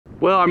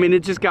Well, I mean, it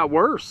just got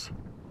worse,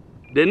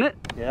 didn't it?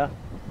 Yeah.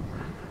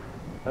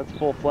 That's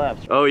full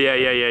flaps. Oh,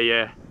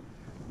 yeah.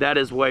 That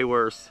is way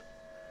worse.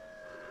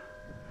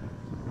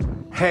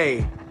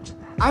 Hey,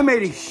 I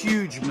made a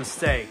huge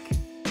mistake.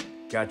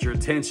 Got your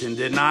attention,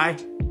 didn't I?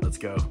 Let's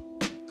go.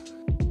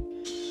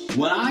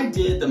 When I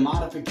did the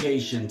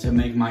modification to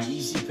make my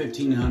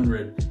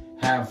EC-1500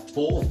 have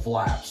full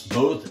flaps,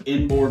 both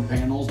inboard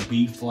panels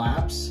be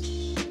flaps,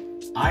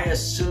 I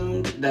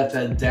assumed that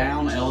the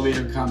down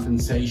elevator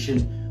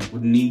compensation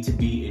would need to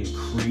be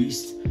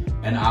increased,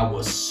 and I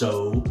was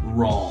so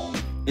wrong.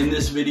 In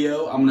this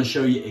video, I'm gonna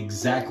show you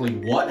exactly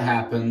what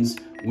happens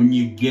when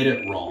you get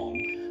it wrong.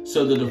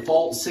 So the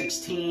default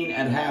 16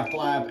 at half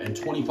flap and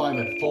 25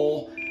 at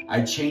full,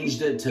 I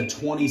changed it to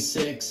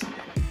 26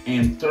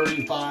 and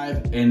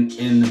 35, and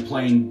the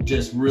plane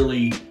just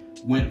really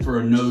went for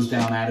a nose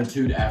down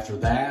attitude after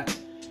that.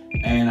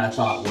 And I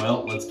thought,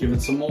 well, let's give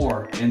it some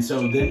more. And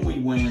so then we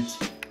went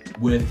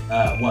with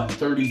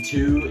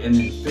 32 and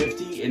then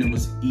 50, and it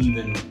was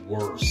even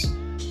worse.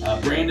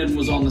 Brandon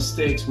was on the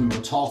sticks, we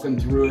were talking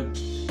through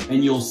it,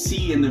 and you'll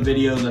see in the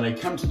video that I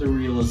come to the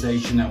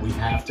realization that we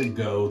have to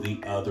go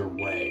the other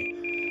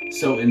way.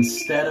 So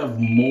instead of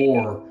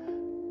more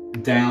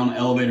down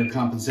elevator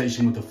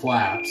compensation with the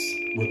flaps,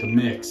 with the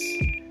mix,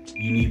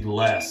 you need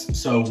less.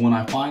 So when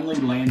I finally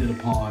landed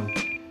upon,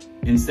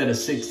 instead of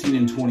 16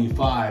 and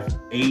 25,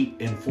 8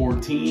 and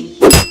 14,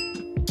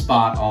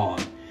 spot on.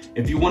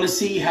 If you want to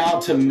see how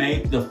to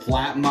make the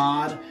flap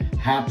mod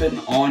happen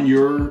on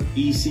your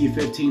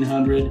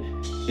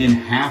EC-1500 in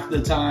half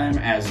the time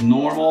as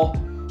normal,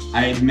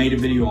 I made a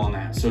video on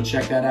that. So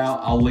check that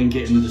out. I'll link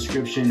it in the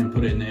description and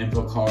put it in the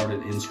info card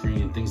and end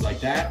screen and things like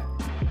that.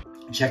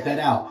 Check that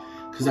out,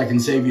 because I can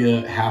save you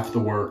half the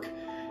work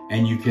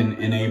and you can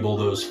enable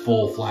those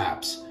full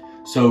flaps.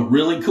 So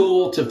really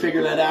cool to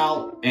figure that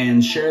out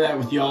and share that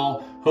with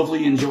y'all. Hopefully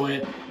you enjoy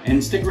it,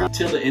 and stick around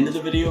till the end of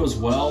the video as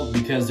well,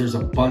 because there's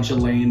a bunch of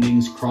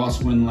landings,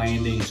 crosswind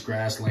landings,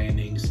 grass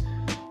landings,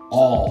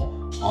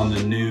 all on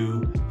the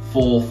new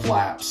full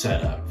flap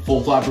setup.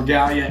 Full Flap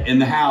Regalia in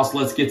the house.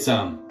 Let's get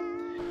some.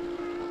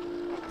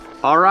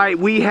 All right,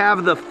 we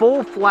have the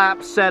full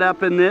flap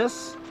setup in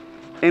this,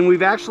 and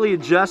we've actually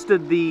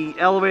adjusted the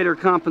elevator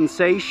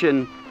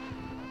compensation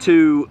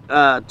to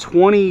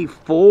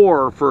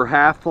 24 for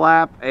half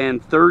flap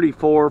and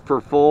 34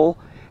 for full,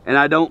 and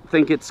I don't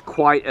think it's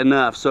quite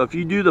enough. So if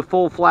you do the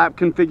full flap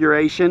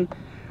configuration,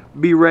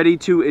 be ready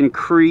to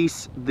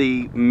increase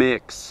the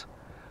mix.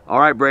 All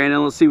right,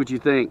 Brandon, let's see what you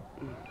think.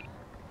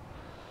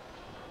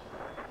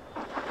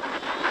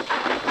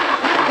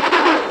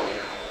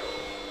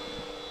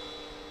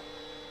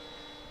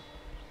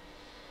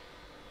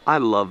 I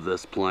love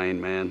this plane,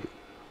 man.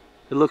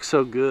 It looks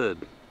so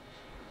good.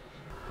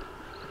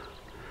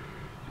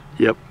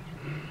 Yep.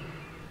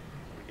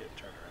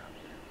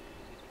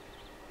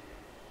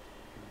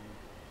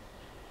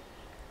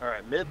 All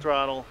right, mid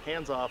throttle,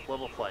 hands off,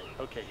 level flight.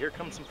 Okay, here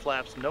comes some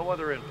flaps, no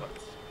other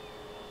inputs.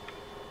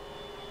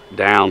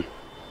 Down.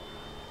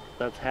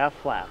 That's half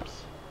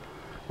flaps.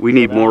 We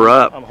need more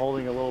up. I'm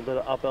holding a little bit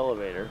of up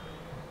elevator.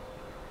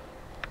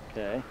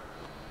 Okay.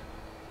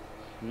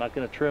 I'm not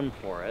going to trim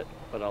for it,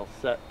 but I'll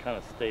set kind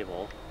of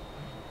stable.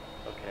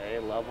 Okay,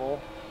 level.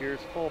 Here's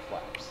full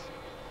flaps.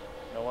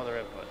 No other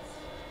inputs.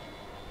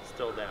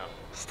 Still down.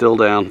 Still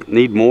down.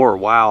 Need more.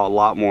 Wow, a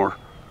lot more.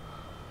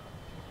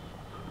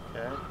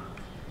 Okay.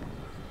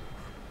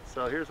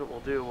 So here's what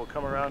we'll do. We'll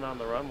come around on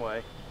the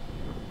runway,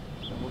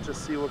 and we'll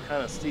just see what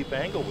kind of steep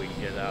angle we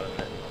can get out of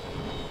it.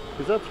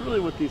 Because that's really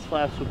what these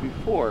flaps would be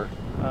for.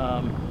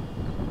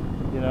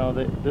 You know,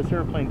 this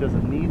airplane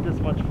doesn't need this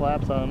much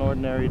flaps on an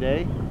ordinary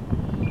day,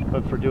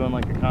 but for doing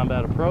like a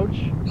combat approach,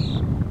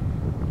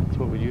 that's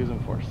what we use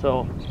them for.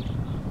 So,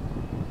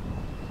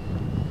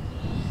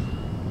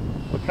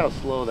 look how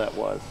slow that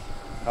was.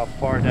 How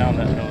far down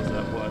that nose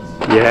that was.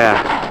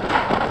 Yeah.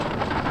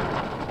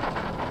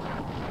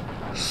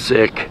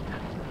 Sick.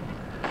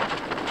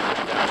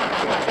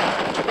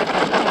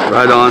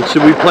 Right on.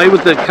 Should we play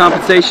with the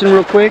compensation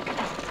real quick?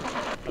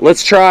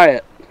 Let's try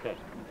it. Okay.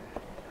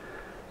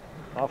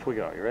 Off we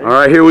go. You ready? All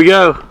right, here we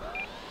go.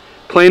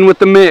 Playing with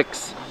the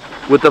mix,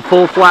 with the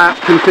full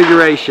flap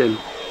configuration.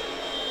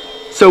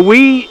 So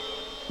we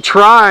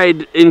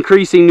tried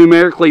increasing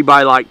numerically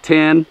by like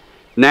 10.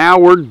 Now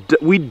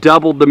we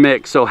doubled the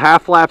mix. So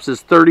half flaps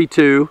is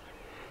 32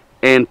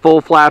 and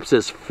full flaps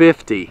is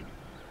 50.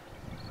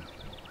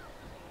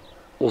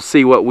 We'll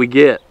see what we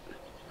get.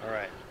 All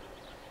right.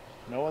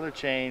 No other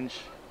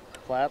change.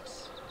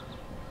 Flaps.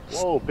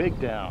 Whoa, big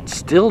down.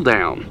 Still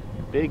down.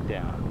 Big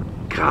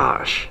down.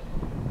 Gosh.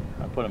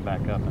 I'll put them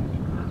back up.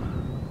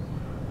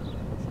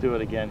 Let's do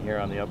it again here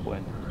on the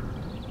upwind.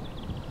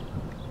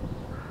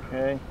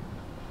 Okay.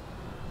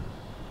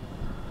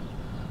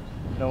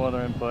 No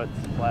other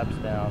inputs. Flaps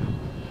down.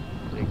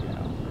 Big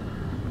down.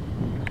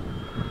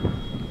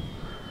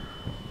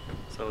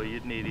 So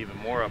you'd need even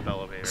more up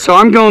elevator. So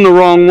I'm going the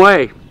wrong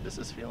way. This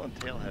is feeling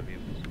tail heavy.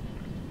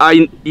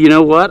 You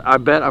know what? I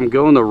bet I'm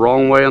going the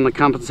wrong way on the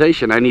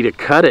compensation. I need to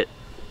cut it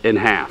in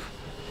half.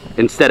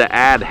 instead of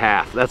add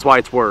half. That's why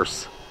it's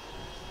worse.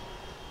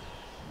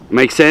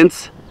 Make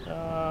sense?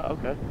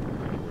 Okay.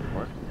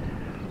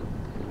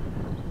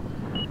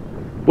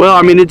 Well,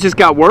 I mean, it just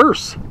got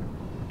worse,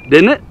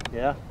 didn't it?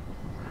 Yeah.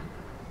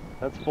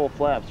 That's full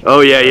flaps. Right?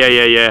 Oh,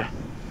 yeah.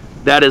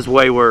 That is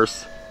way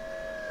worse.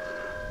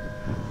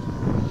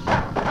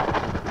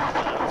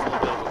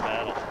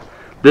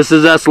 This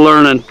is us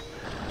learning.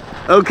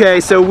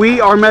 Okay, so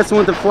we are messing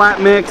with the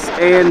flat mix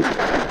and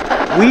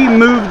we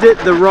moved it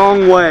the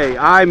wrong way.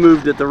 I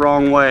moved it the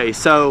wrong way.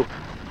 So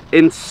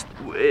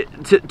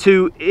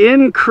to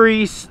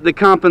increase the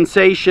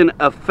compensation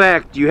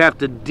effect, you have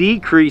to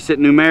decrease it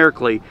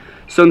numerically.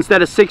 So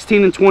instead of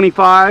 16 and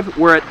 25,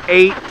 we're at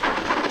 8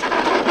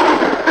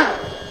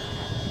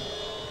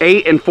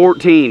 and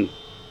 14.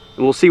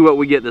 And we'll see what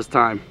we get this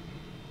time.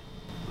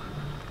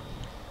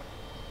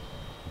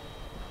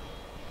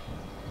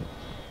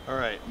 All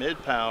right,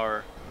 mid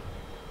power,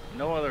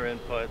 no other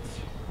inputs,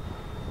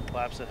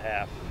 flaps at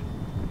half.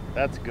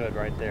 That's good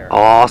right there.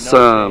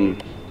 Awesome.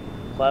 No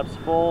flaps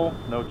full,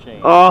 no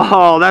change.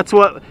 Oh, that's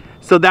what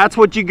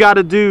you got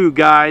to do,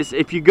 guys.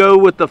 If you go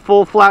with the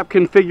full flap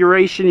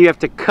configuration, you have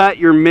to cut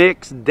your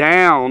mix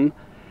down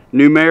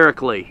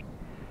numerically.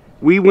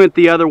 We went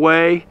the other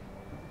way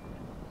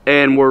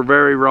and we're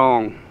very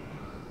wrong.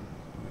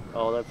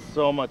 Oh, that's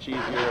so much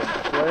easier in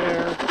the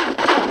flare.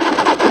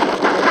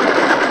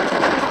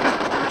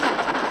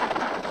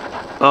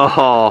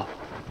 Oh,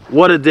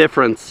 what a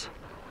difference.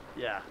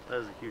 Yeah, that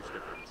is a huge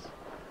difference.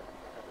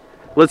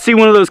 Let's see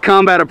one of those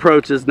combat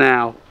approaches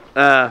now,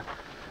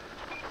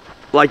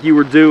 like you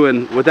were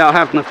doing, without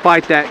having to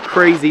fight that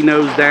crazy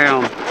nose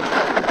down.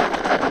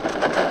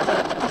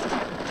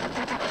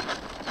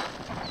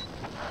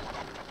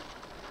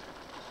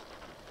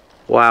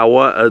 Wow,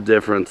 what a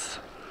difference.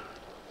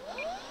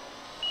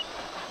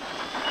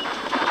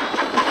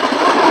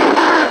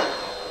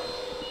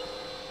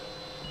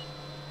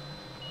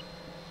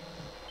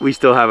 We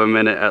still have a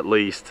minute at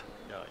least.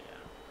 Oh, yeah.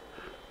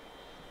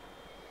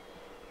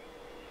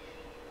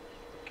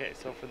 Okay,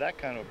 so for that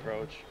kind of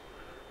approach,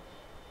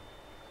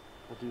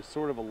 we'll do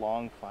sort of a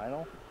long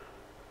final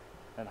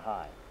and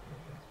high.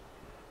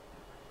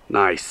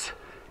 Nice.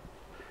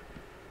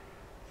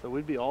 So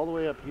we'd be all the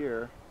way up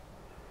here.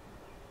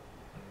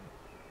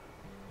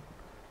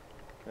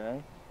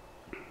 Okay.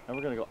 And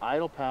we're going to go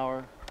idle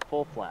power,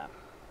 full flap.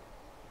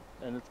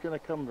 And it's going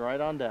to come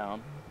right on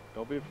down.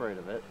 Don't be afraid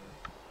of it.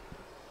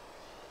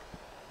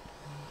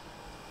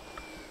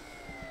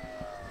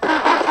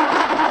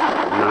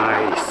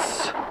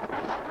 Nice.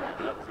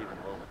 That was even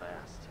a little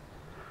fast.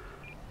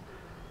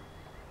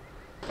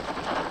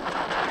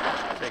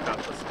 Take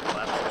off the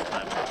flaps this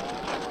time.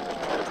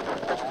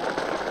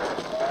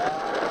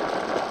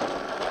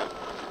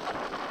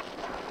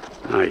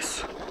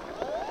 Nice.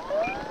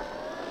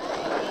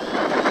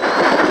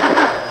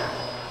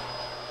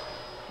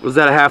 Was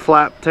that a half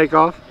flap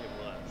takeoff? It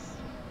was.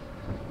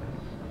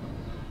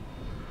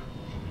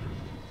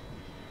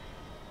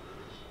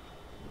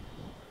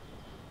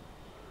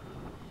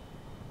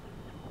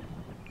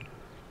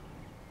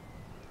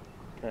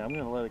 Okay, I'm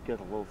going to let it get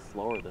a little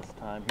slower this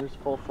time. Here's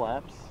full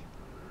flaps.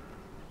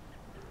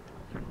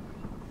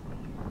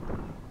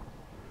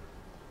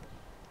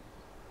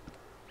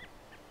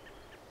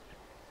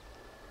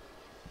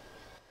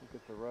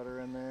 Get the rudder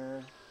in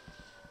there.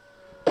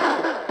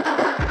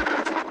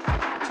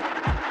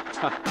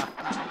 Oh,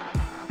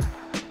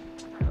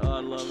 I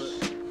love it.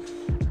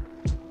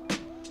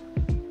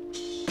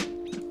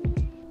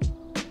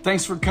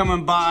 Thanks for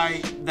coming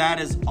by. That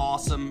is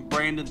awesome.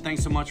 Brandon,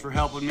 thanks so much for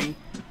helping me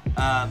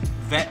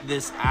vet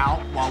this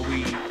out while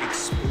we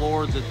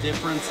explore the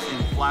difference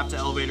in flap to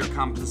elevator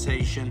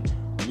compensation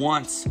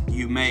once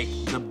you make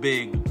the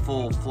big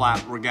full flap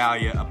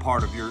regalia a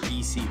part of your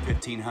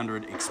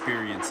EC-1500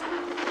 experience.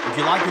 If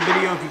you like the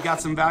video, if you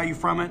got some value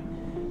from it,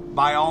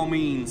 by all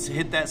means,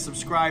 hit that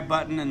subscribe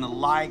button and the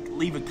like.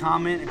 Leave a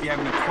comment if you have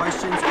any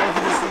questions or if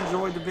you just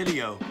enjoyed the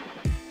video.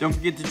 Don't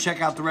forget to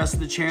check out the rest of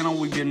the channel.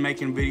 We've been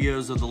making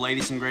videos of the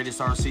latest and greatest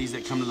RCs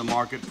that come to the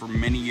market for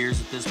many years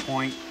at this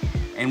point.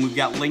 And we've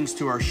got links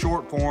to our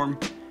short form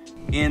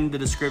in the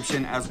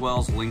description, as well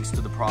as links to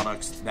the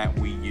products that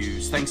we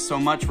use. Thanks so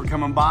much for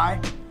coming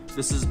by.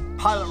 This is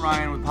Pilot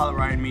Ryan with Pilot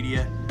Ryan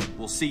Media.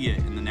 We'll see you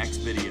in the next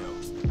video.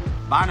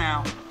 Bye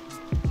now.